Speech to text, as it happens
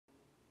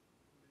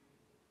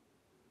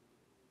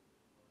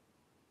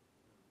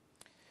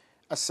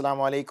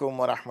Assalamu alaikum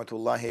wa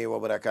rahmatullahi wa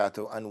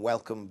barakatuh, and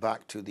welcome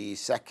back to the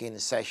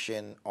second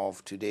session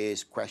of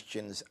today's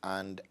questions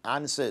and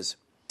answers.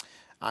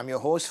 I'm your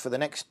host for the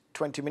next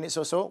 20 minutes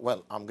or so.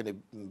 Well, I'm going to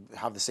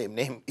have the same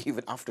name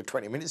even after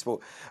 20 minutes, but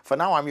for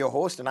now I'm your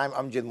host and I'm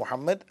Amjad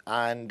Muhammad,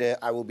 and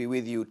I will be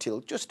with you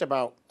till just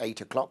about 8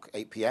 o'clock,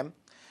 8 p.m.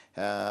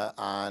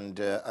 And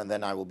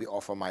then I will be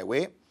off on my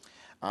way.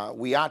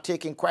 We are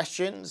taking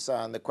questions,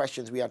 and the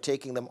questions we are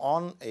taking them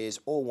on is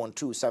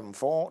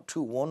 01274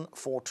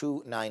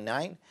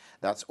 214299.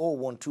 That's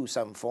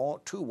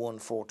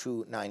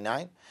 01274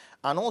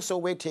 And also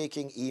we're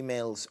taking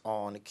emails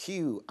on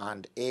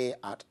Q&A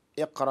at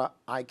iqra.tv.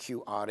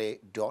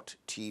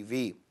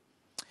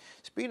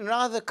 It's been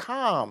rather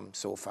calm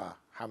so far,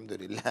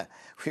 alhamdulillah.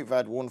 We've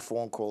had one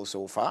phone call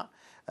so far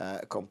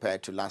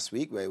compared to last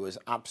week, where it was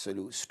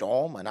absolute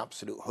storm, an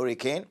absolute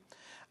hurricane.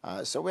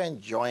 So we're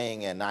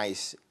enjoying a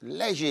nice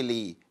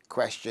leisurely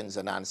questions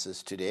and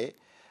answers today,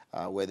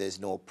 where there's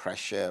no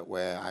pressure,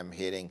 where I'm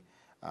hearing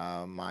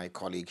my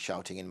colleague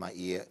shouting in my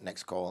ear,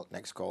 next call,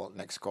 next call,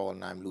 next call,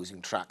 and I'm losing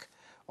track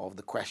of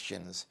the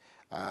questions.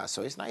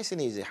 So it's nice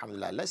and easy,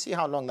 alhamdulillah. Let's see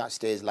how long that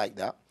stays like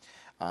that.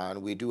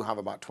 And we do have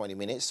about 20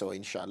 minutes, so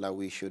inshallah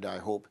we should, I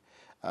hope,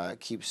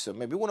 keep some,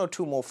 maybe one or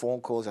two more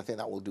phone calls. I think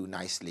that will do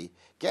nicely.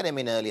 Get them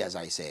in early, as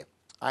I say.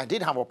 I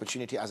did have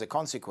opportunity as a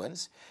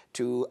consequence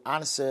to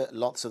answer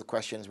lots of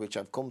questions which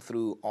have come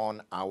through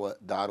on our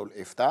Darul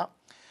Ifta,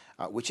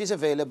 which is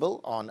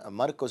available on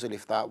Markaz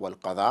al-Ifta wal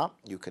Qadha.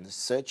 You can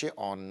search it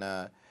on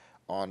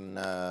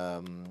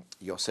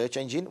your search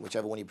engine,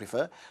 whichever one you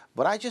prefer.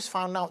 But I just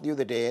found out the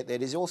other day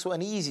there is also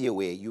an easier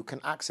way you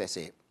can access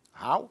it.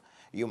 How?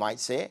 You might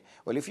say,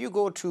 well, if you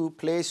go to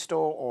Play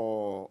Store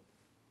or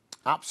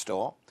App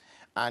Store,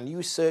 and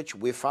you search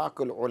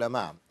Wifaqul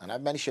Ulama, and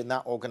I've mentioned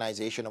that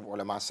organization of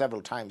ulama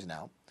several times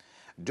now,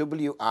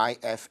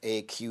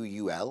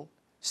 WIFAQUL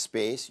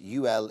space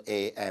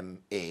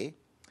ULAMA,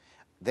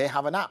 they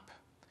have an app.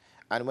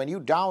 And when you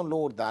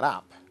download that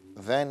app,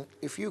 then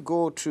if you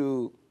go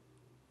to,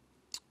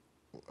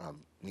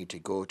 need to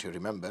go to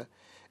remember,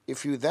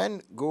 if you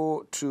then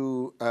go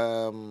to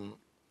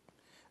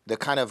the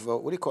kind of,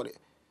 what do you call it?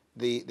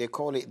 They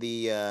call it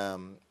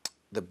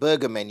the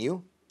burger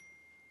menu.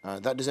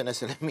 That doesn't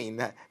necessarily mean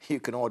that you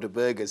can order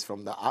burgers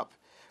from the app.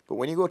 But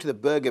when you go to the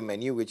burger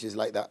menu, which is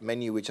like that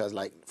menu which has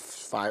like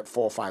 4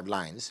 or 5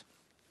 lines,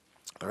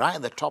 right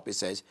at the top it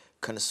says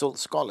Consult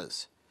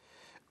Scholars.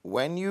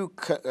 When you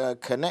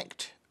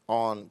connect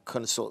on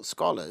Consult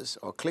Scholars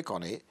or click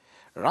on it,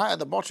 right at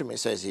the bottom it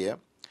says here,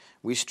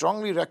 we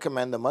strongly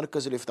recommend the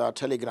Markaz al-Iftar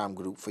Telegram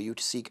group for you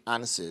to seek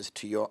answers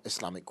to your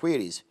Islamic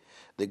queries.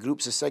 The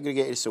groups are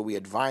segregated, so we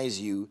advise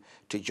you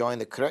to join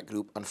the correct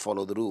group and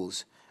follow the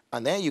rules.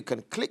 And there you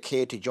can click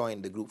here to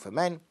join the group for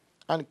men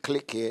and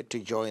click here to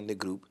join the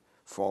group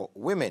for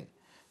women.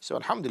 So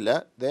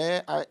alhamdulillah,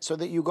 so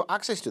that you got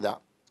access to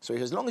that. So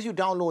as long as you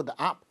download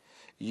the app,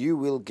 you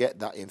will get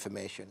that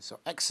information. So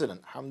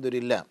excellent,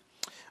 alhamdulillah.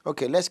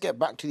 Okay, let's get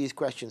back to these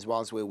questions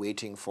whilst we're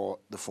waiting for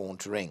the phone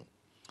to ring.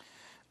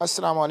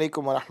 Assalamu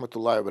alaikum wa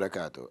rahmatullahi wa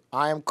barakatuh.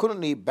 I am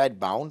currently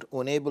bedbound,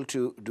 unable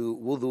to do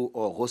wudu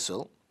or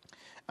ghusl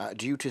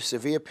due to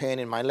severe pain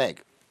in my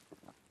leg.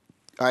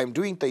 I am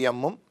doing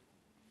tayammum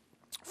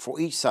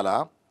for each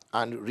salah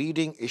and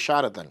reading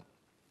isharatan,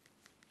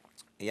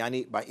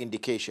 yani by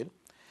indication,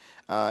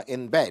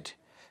 in bed.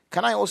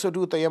 Can I also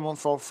do tayammum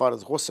for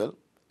farz ghusl?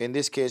 In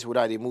this case, would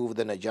I remove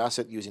the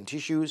najasat using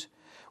tissues?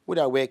 Would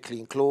I wear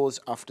clean clothes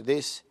after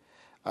this,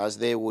 as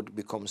they would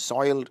become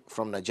soiled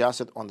from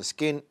najasat on the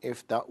skin?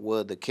 If that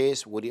were the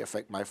case, would it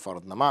affect my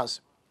farz namaz?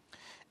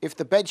 If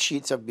the bed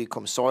sheets have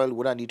become soiled,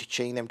 would I need to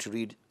change them to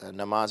read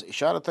namaz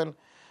isharatan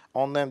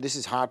on them? This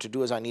is hard to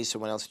do as I need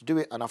someone else to do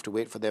it, and I have to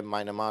wait for them.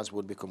 My namaz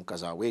would become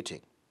qaza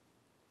waiting.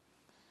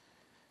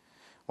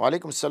 Wa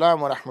alaikum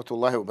salam wa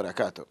rahmatullahi wa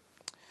barakatuh.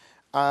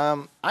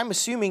 I'm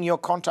assuming you're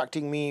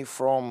contacting me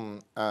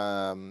from,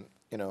 well,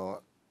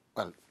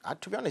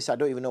 to be honest, I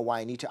don't even know why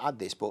I need to add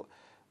this, but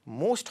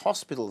most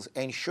hospitals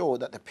ensure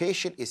that the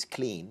patient is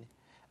clean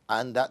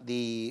and that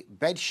the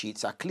bed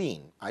sheets are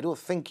clean. I don't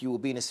think you will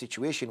be in a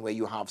situation where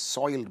you have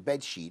soiled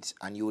bed sheets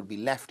and you would be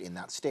left in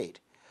that state,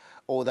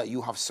 or that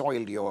you have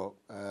soiled your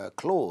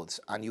clothes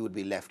and you would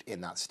be left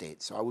in that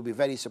state. So I would be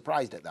very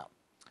surprised at that.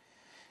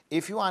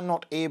 If you are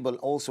not able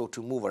also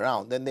to move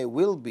around, then there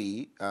will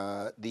be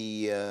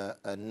the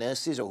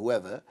nurses or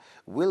whoever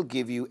will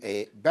give you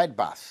a bed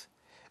bath,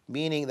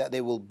 meaning that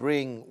they will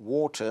bring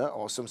water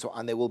or some sort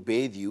and they will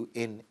bathe you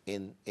in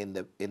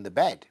the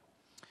bed.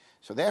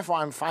 So therefore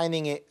I'm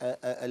finding it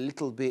a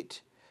little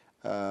bit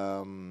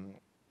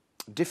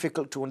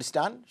difficult to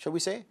understand, shall we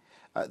say,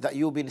 that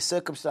you'll be in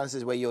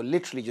circumstances where you're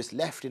literally just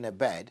left in a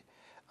bed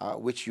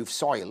which you've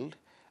soiled,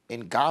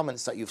 in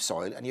garments that you've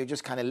soiled, and you're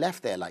just kind of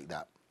left there like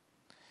that,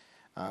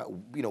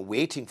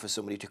 waiting for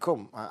somebody to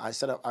come. I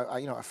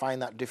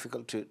find that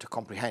difficult to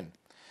comprehend.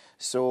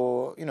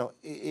 So,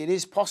 it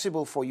is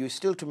possible for you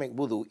still to make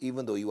wudu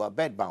even though you are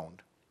bedbound,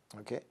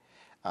 okay?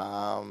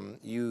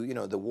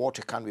 The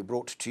water can be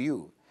brought to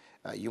you.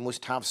 You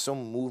must have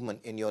some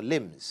movement in your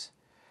limbs.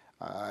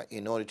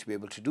 in order to be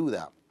able to do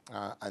that.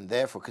 And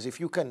therefore, because if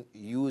you can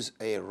use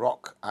a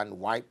rock and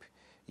wipe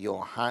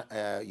your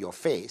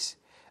face,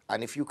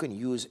 and if you can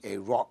use a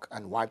rock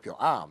and wipe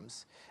your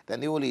arms,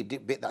 then the only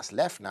bit that's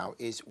left now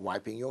is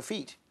wiping your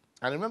feet.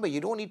 And remember, you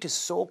don't need to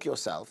soak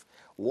yourself.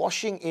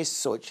 Washing is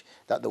such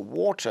that the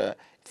water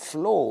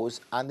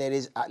flows and there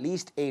is at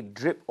least a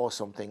drip or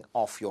something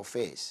off your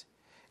face.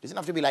 It doesn't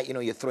have to be like,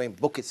 you're throwing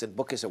buckets and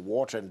buckets of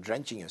water and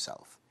drenching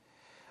yourself.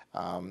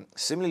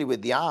 Similarly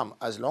with the arm,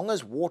 as long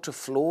as water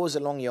flows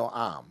along your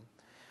arm,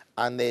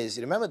 and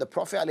remember the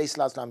Prophet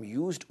ﷺ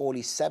used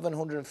only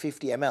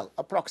 750 ml,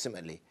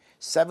 approximately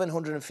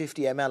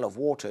 750 ml of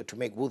water to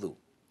make wudu.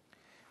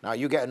 Now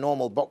you get a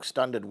normal box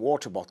standard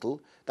water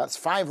bottle, that's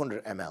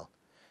 500 ml.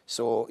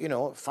 So,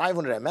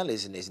 500 ml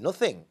is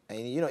nothing. And,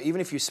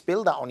 even if you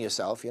spill that on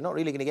yourself, you're not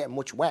really going to get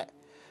much wet.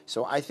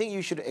 So I think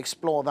you should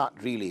explore that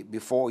really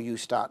before you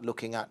start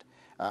looking at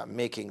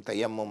making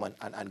tayammum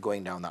and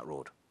going down that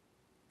road.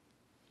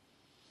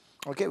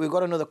 Okay, we've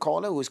got another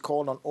caller who's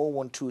called on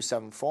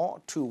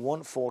 01274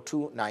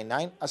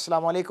 214299.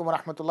 Assalamu alaikum wa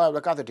rahmatullahi wa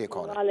barakatuh, dear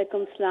caller. Wa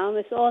alaikum salam.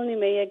 It's only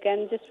me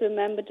again. Just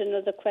remembered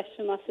another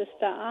question my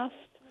sister asked.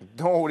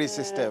 Don't worry,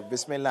 sister.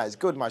 Bismillah. It's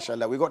good,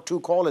 mashallah. We got 2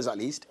 callers at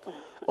least.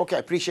 Okay, I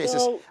appreciate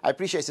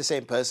it's the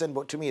same person,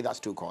 but to me that's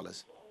 2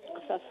 callers.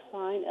 That's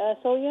fine.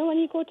 So, when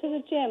you go to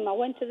the gym, I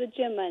went to the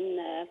gym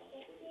and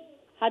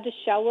had a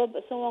shower,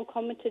 but someone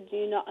commented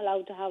you're not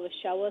allowed to have a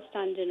shower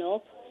standing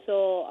up.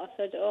 So I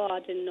said, I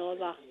didn't know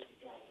that.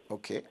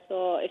 Okay.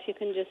 So if you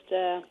can just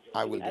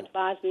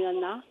advise me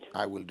on that.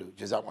 I will do.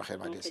 Jazakallah khair,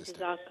 my dear sister.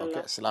 Jazakallah.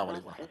 Okay, assalamu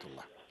alaikum wa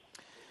rahmatullah.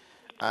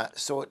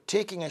 So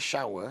taking a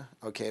shower,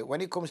 okay, when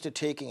it comes to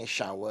taking a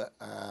shower,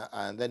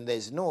 and then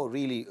there's no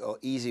really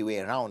easy way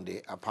around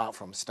it apart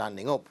from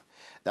standing up.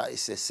 That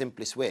is the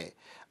simplest way.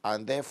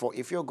 And therefore,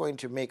 if you're going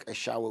to make a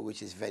shower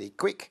which is very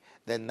quick,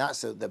 then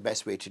that's the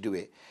best way to do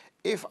it.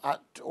 If at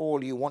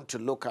all you want to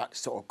look at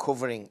sort of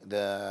covering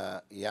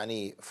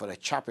for a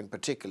chap in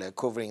particular,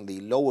 covering the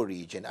lower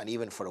region, and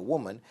even for a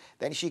woman,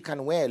 then she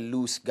can wear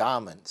loose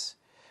garments,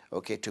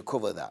 okay, to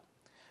cover that.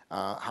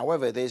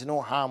 However, there's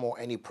no harm or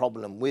any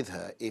problem with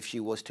her if she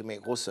was to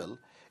make ghusl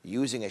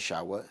using a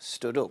shower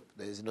stood up.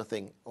 There's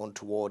nothing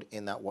untoward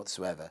in that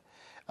whatsoever.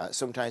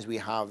 Sometimes we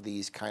have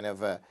these kind of,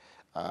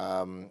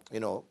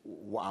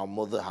 what our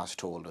mother has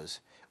told us,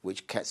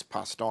 which gets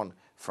passed on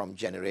from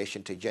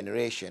generation to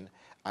generation,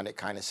 and it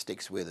kind of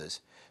sticks with us.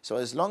 So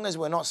as long as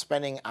we're not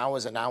spending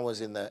hours and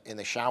hours in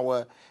the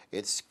shower,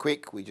 it's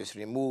quick. We just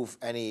remove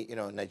any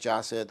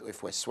najasat.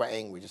 If we're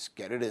sweating, we just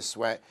get rid of the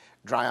sweat,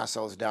 dry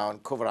ourselves down,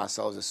 cover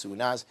ourselves as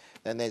soon as.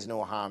 Then there's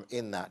no harm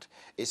in that.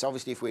 It's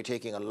obviously if we're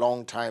taking a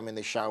long time in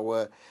the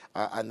shower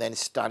and then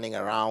standing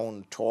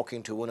around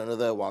talking to one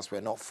another whilst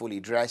we're not fully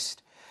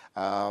dressed,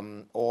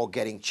 or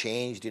getting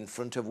changed in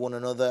front of one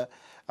another.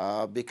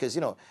 Because,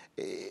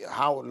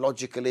 how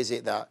logical is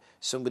it that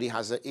somebody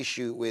has an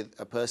issue with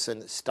a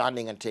person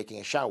standing and taking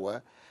a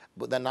shower,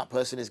 but then that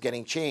person is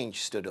getting changed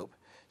stood up?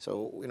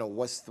 So,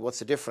 what's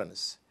the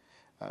difference?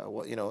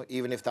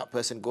 Even if that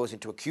person goes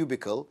into a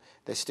cubicle,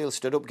 they're still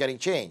stood up getting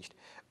changed.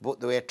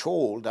 But we're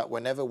told that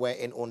whenever we're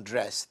in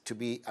undress, to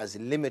be as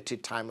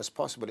limited time as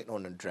possible in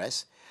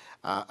undress,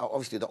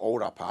 obviously the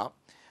aura part,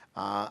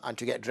 and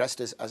to get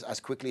dressed as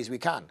quickly as we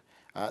can.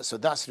 So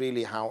that's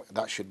really how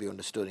that should be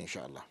understood,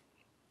 inshallah.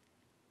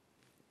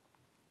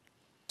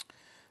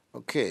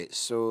 Okay,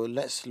 so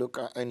let's look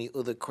at any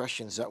other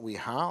questions that we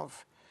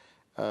have.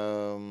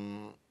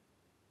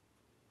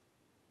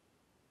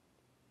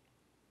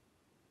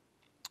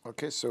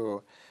 Okay,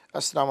 so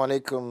Assalamu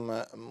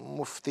alaikum,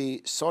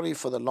 Mufti. Sorry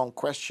for the long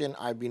question.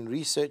 I've been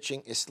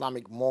researching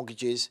Islamic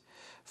mortgages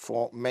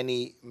for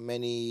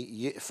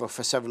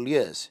several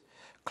years,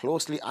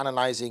 closely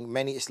analyzing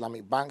many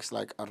Islamic banks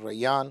like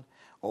Al-Rayyan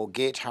or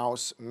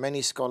Gatehouse.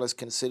 Many scholars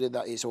consider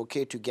that it's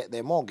okay to get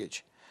their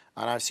mortgage.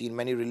 And I've seen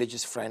many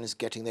religious friends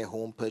getting their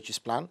home purchase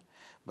plan.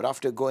 But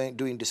after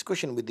doing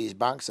discussion with these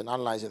banks and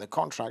analyzing the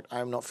contract, I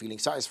am not feeling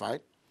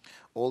satisfied.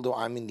 Although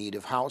I'm in need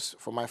of house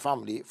for my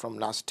family from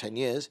last 10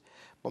 years,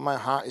 but my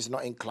heart is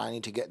not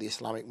inclining to get the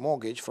Islamic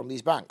mortgage from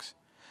these banks.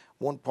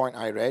 One point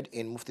I read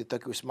in Mufti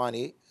Taqi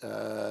Usmani,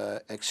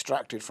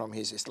 extracted from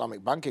his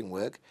Islamic banking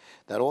work,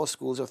 that all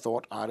schools of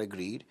thought are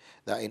agreed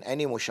that in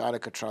any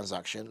musharaka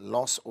transaction,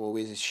 loss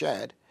always is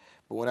shared.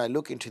 But when I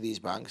look into these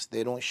banks,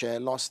 they don't share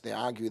loss. They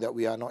argue that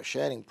we are not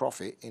sharing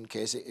profit in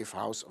case if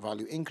house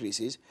value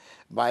increases,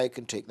 buyer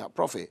can take that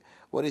profit.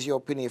 What is your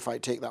opinion if I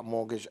take that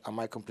mortgage? Am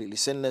I completely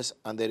sinless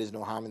and there is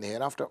no harm in the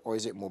hereafter, or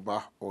is it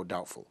mubah or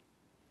doubtful?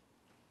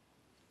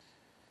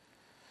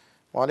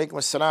 Wa alaikum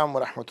assalam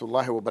wa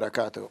rahmatullahi wa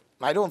barakatuh.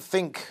 I don't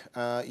think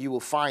you will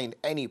find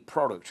any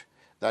product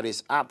that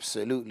is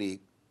absolutely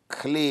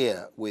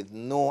clear with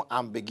no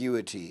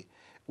ambiguity,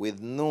 with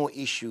no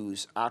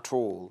issues at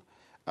all,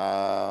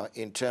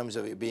 in terms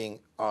of it being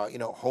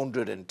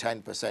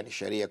 110%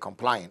 Sharia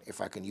compliant,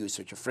 if I can use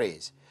such a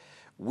phrase.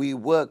 We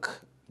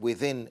work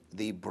within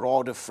the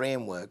broader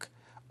framework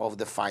of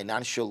the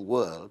financial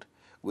world,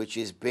 which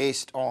is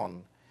based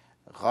on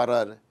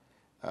gharar,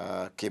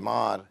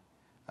 qimar,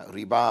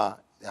 Riba,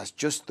 that's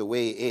just the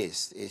way it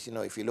is. It's, you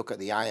know, if you look at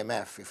the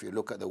IMF, if you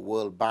look at the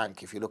World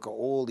Bank, if you look at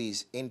all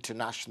these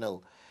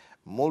international,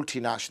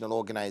 multinational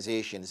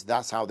organizations,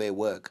 that's how they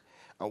work.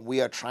 And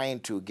we are trying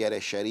to get a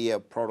Sharia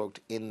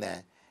product in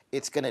there.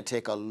 It's going to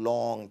take a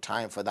long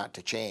time for that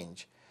to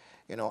change.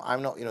 You know,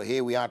 I'm not, you know,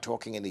 here we are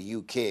talking in the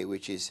UK,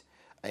 which is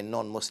a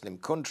non-Muslim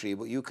country,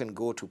 but you can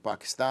go to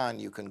Pakistan,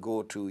 you can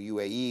go to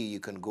UAE, you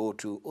can go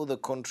to other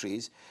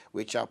countries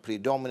which are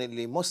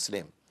predominantly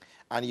Muslim,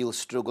 and you'll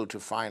struggle to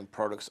find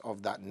products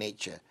of that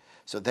nature.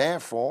 So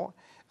therefore,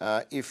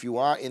 if you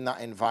are in that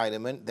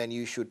environment, then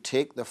you should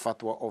take the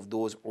fatwa of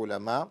those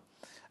ulama,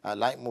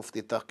 like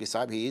Mufti Taqi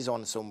Sahib, he is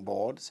on some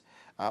boards,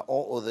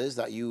 or others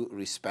that you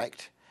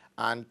respect,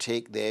 and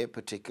take their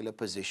particular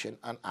position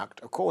and act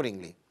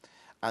accordingly.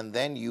 And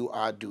then you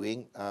are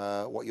doing,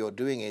 what you're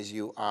doing is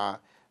you are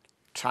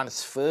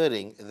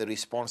transferring the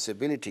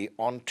responsibility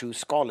onto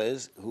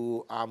scholars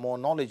who are more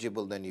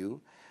knowledgeable than you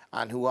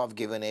and who have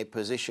given a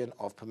position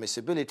of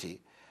permissibility,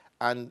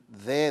 and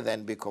they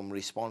then become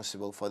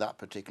responsible for that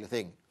particular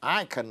thing.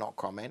 I cannot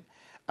comment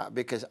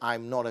because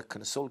I'm not a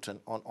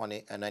consultant on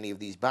any of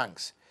these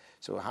banks.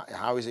 So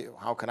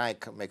how can I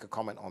make a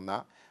comment on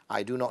that?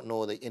 I do not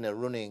know the inner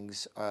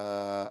runnings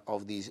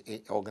of these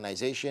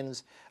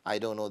organizations. I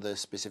don't know the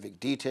specific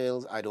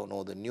details. I don't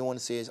know the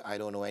nuances. I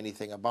don't know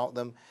anything about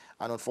them.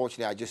 And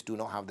unfortunately, I just do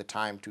not have the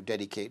time to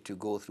dedicate to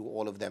go through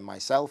all of them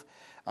myself.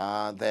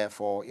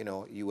 Therefore, you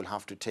know, you will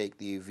have to take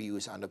the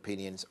views and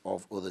opinions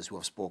of others who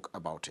have spoke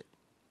about it.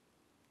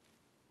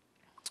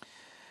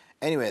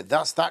 Anyway,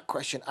 that's that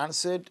question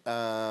answered.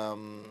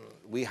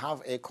 We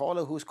have a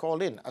caller who's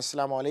called in.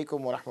 Assalamu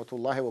alaikum wa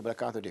rahmatullahi wa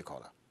barakatuh, dear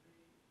caller.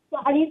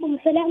 Wa alaikum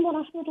assalam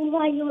wa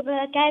rahmatullahi wa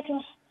barakatuh.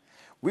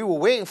 We were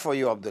waiting for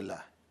you,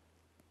 Abdullah.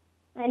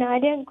 I know, I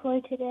didn't call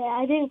today.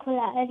 I didn't call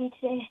that early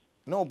today.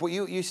 No, but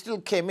you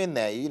still came in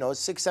there. You know,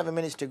 6-7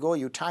 minutes to go.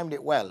 You timed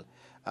it well.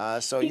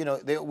 So you know,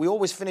 we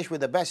always finish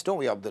with the best, don't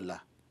we,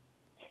 Abdullah?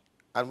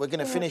 And we're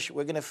gonna finish.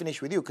 We're gonna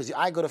finish with you because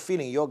I got a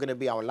feeling you're gonna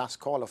be our last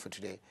caller for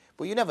today.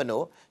 But you never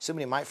know.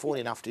 Somebody might phone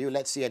in after you.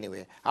 Let's see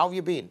anyway. How have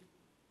you been?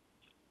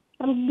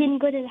 I've been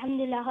good,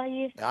 alhamdulillah. How are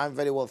you? I'm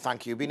very well,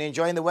 thank you. Been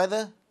enjoying the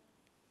weather?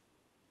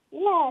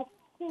 Yeah,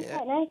 it's been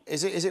quite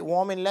nice. Is it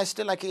warm in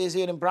Leicester like it is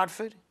here in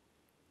Bradford?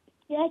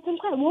 Yeah, it's been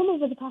quite warm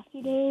over the past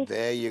few days.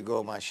 There you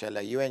go,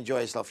 mashallah. You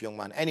enjoy yourself, young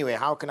man. Anyway,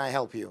 how can I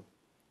help you?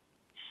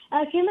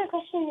 Okay, my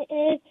question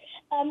is,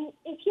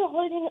 if you're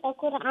holding a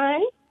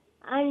Quran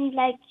and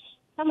like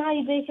somehow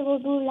you break your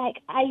wudu,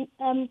 like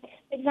for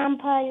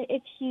example,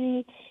 if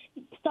you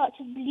start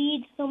to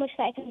bleed so much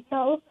that it can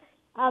flow,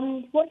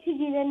 what should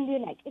you then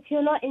do? Like if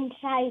you're not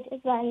inside as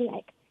well,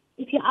 like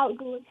if you're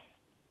outdoors.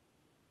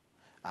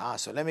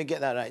 So let me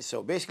get that right.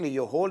 So basically,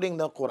 you're holding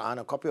the Quran,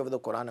 a copy of the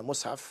Quran, a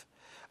mushaf,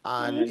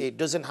 and it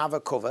doesn't have a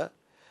cover,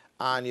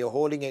 and you're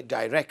holding it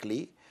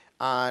directly,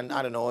 and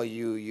I don't know,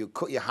 you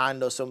cut your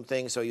hand or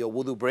something, so your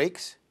wudu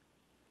breaks.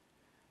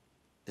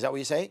 Is that what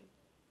you say?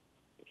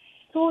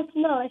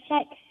 No, it's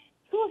like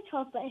sort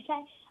of, but it's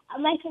like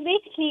so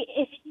basically,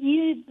 if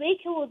you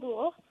break your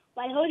wudu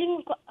while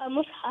holding a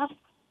mushaf,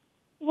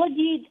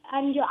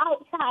 and you're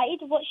outside,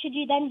 what should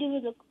you then do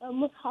with a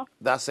mushaf?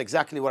 That's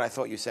exactly what I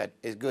thought you said.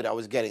 It's good. I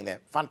was getting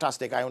there.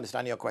 Fantastic. I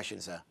understand your question,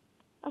 sir.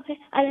 Okay.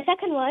 And the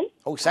second one?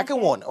 Oh,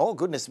 second one. Oh,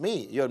 goodness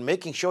me. You're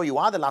making sure you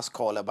are the last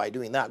caller by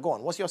doing that. Go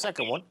on. What's your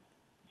second one?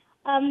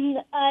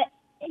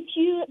 If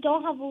you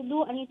don't have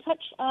wudu and you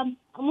touch a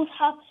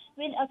mushaf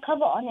with a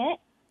cover on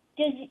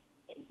it,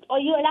 are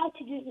you allowed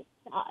to do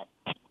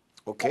that?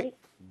 Okay.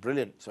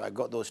 Brilliant. So I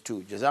got those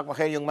two. Jazakallah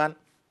khair, young man.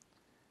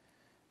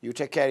 You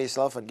take care of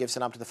yourself and give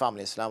salam to the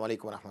family. Assalamu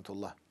alaikum wa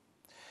rahmatullah.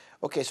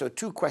 Okay, so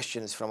two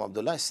questions from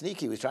Abdullah.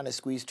 Sneaky, was trying to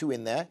squeeze two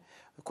in there.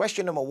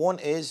 Question number one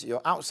is,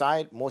 you're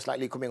outside, most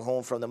likely coming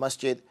home from the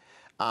masjid,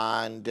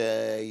 and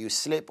you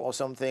slip or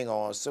something,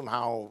 or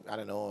somehow, I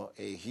don't know,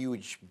 a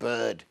huge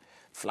bird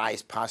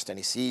flies past and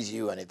he sees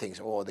you and he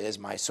thinks, oh, there's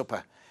my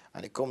supper.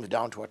 And it comes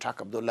down to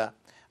attack Abdullah,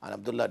 and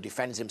Abdullah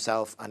defends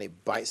himself and he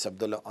bites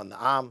Abdullah on the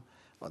arm.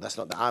 Well, that's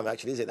not the arm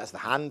actually, is it? That's the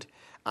hand.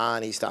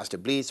 And he starts to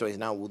bleed, so his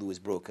now wudu is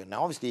broken.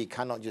 Now, obviously, he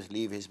cannot just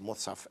leave his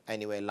mushaf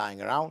anywhere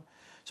lying around.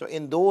 So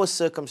in those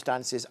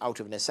circumstances, out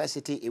of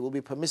necessity, it will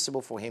be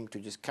permissible for him to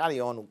just carry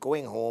on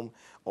going home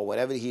or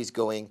wherever he's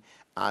going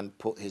and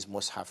put his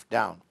mushaf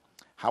down.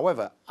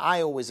 However,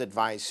 I always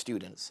advise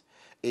students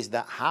is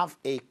that have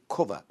a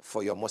cover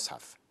for your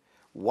mushaf.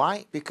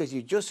 Why? Because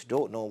you just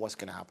don't know what's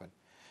going to happen.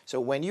 So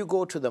when you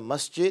go to the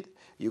masjid,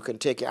 you can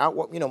take it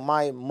out. You know,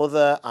 my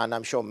mother, and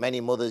I'm sure many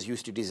mothers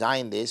used to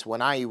design this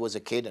when I was a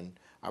kid, and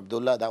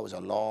Abdullah, that was a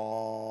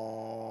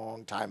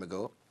long time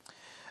ago.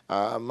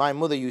 My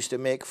mother used to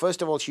make,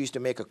 first of all, she used to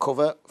make a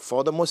cover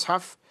for the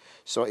mushaf.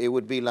 So it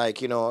would be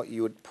like, you know,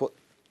 you would put,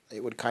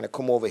 it would kind of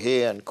come over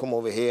here and come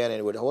over here and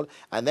it would hold.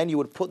 And then you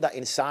would put that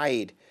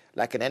inside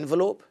like an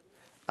envelope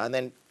and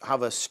then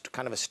have a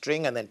kind of a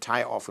string and then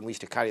tie it off, and we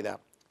used to carry that.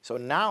 So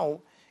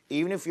now,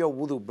 even if your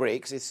wudu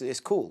breaks, it's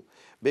cool,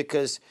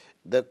 because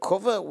the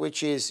cover,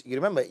 which is, you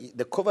remember,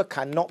 the cover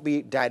cannot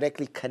be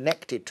directly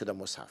connected to the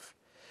mushaf.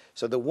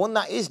 So the one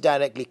that is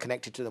directly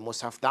connected to the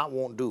mushaf, that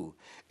won't do.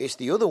 It's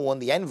the other one,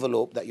 the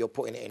envelope that you're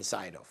putting it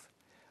inside of.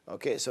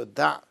 Okay, so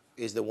that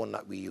is the one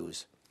that we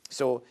use.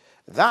 So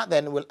that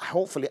then will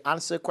hopefully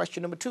answer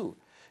question number 2.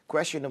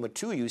 Question number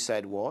 2 you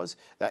said was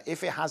that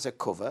if it has a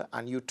cover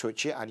and you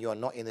touch it and you're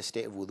not in the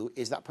state of wudu,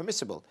 is that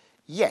permissible?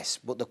 Yes,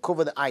 but the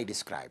cover that I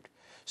described.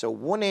 So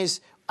one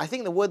is, I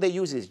think the word they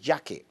use is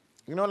jacket.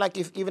 You know, like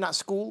if even at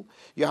school,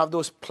 you have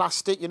those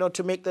plastic, you know,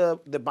 to make the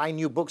buy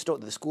new books, don't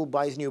they? The school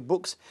buys new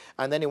books,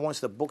 and then it wants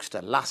the books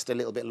to last a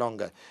little bit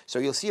longer. So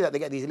you'll see that they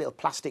get these little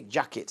plastic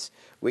jackets,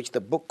 which the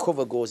book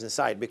cover goes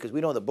inside, because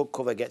we know the book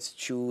cover gets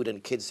chewed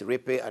and kids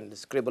rip it and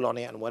scribble on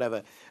it and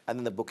whatever, and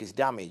then the book is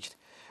damaged.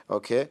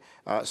 Okay,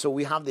 so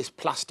we have this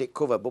plastic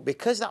cover, but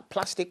because that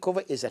plastic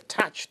cover is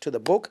attached to the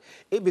book,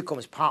 it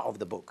becomes part of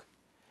the book.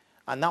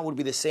 And that would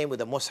be the same with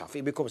the mushaf.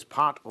 It becomes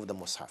part of the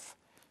mushaf.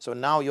 So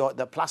now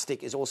the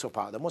plastic is also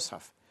part of the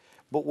mushaf.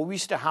 But what we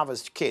used to have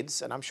as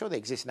kids, and I'm sure they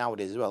exist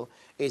nowadays as well,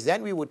 is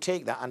then we would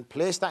take that and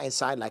place that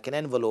inside like an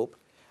envelope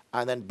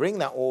and then bring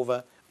that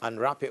over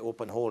and wrap it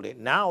up and hold it.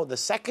 Now the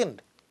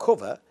second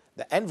cover,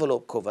 the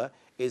envelope cover,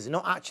 is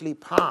not actually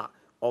part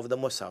of the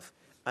mushaf.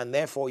 And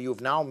therefore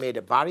you've now made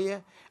a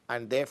barrier,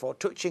 and therefore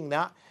touching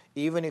that,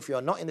 even if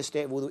you're not in the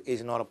state of wudu,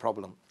 is not a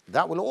problem.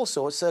 That will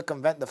also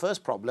circumvent the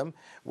first problem,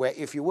 where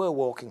if you were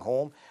walking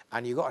home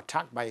and you got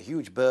attacked by a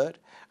huge bird,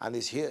 and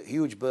this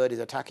huge bird is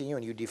attacking you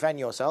and you defend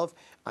yourself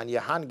and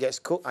your hand gets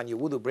cut and your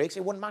wudu breaks,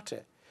 it wouldn't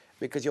matter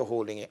because you're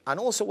holding it. And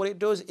also what it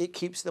does, it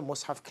keeps the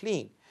mushaf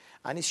clean.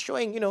 And it's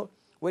showing, you know,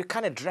 we're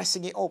kind of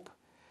dressing it up.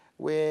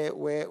 We're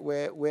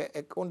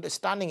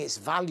understanding its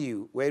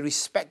value. We're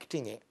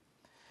respecting it.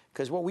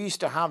 Because what we used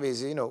to have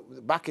is, you know,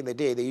 back in the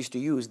day, they used to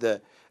use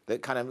the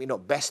kind of, you know,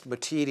 best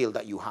material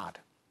that you had.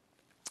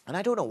 And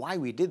I don't know why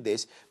we did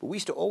this, but we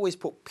used to always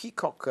put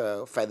peacock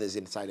feathers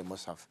inside a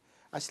mushaf.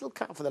 I still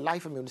can't for the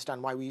life of me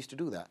understand why we used to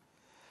do that.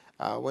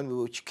 When we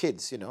were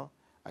kids, you know,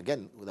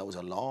 again, that was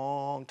a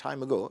long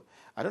time ago.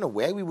 I don't know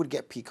where we would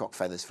get peacock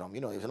feathers from.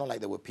 You know, it was not like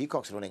there were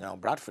peacocks running around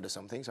Bradford or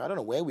something. So I don't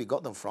know where we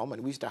got them from,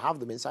 and we used to have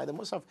them inside the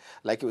mushaf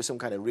like it was some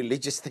kind of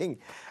religious thing.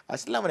 I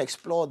still haven't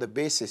explored the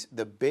basis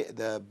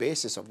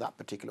of that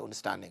particular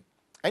understanding.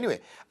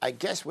 Anyway, I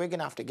guess we're going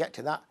to have to get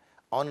to that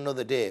on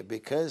another day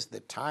because the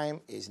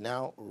time is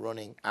now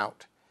running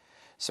out.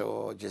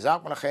 So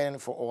Jazakumullah khairan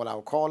for all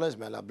our callers.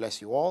 May Allah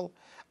bless you all.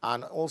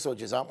 And also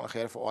Jazakumullah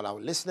khairan for all our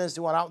listeners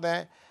who are out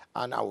there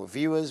and our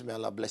viewers. May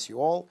Allah bless you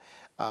all.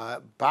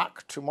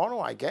 Back tomorrow,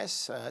 I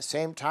guess.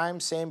 Same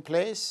time, same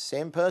place,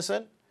 same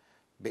person.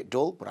 Bit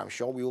dull, but I'm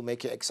sure we will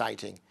make it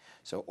exciting.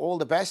 So all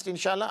the best,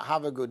 inshallah.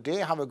 Have a good day.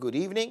 Have a good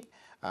evening.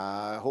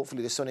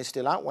 Hopefully the sun is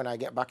still out when I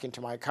get back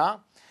into my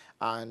car.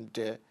 And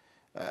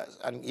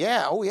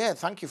yeah, oh yeah,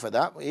 thank you for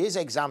that. It is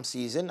exam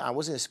season. I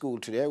was in school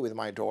today with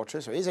my daughter,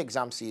 so it is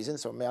exam season.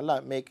 So may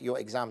Allah make your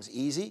exams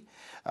easy.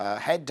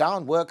 Head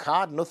down, work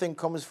hard. Nothing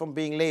comes from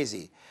being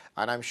lazy.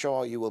 And I'm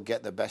sure you will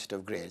get the best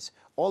of grades.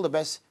 All the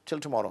best till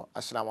tomorrow.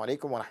 Assalamu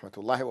alaikum wa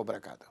rahmatullahi wa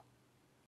barakatuh.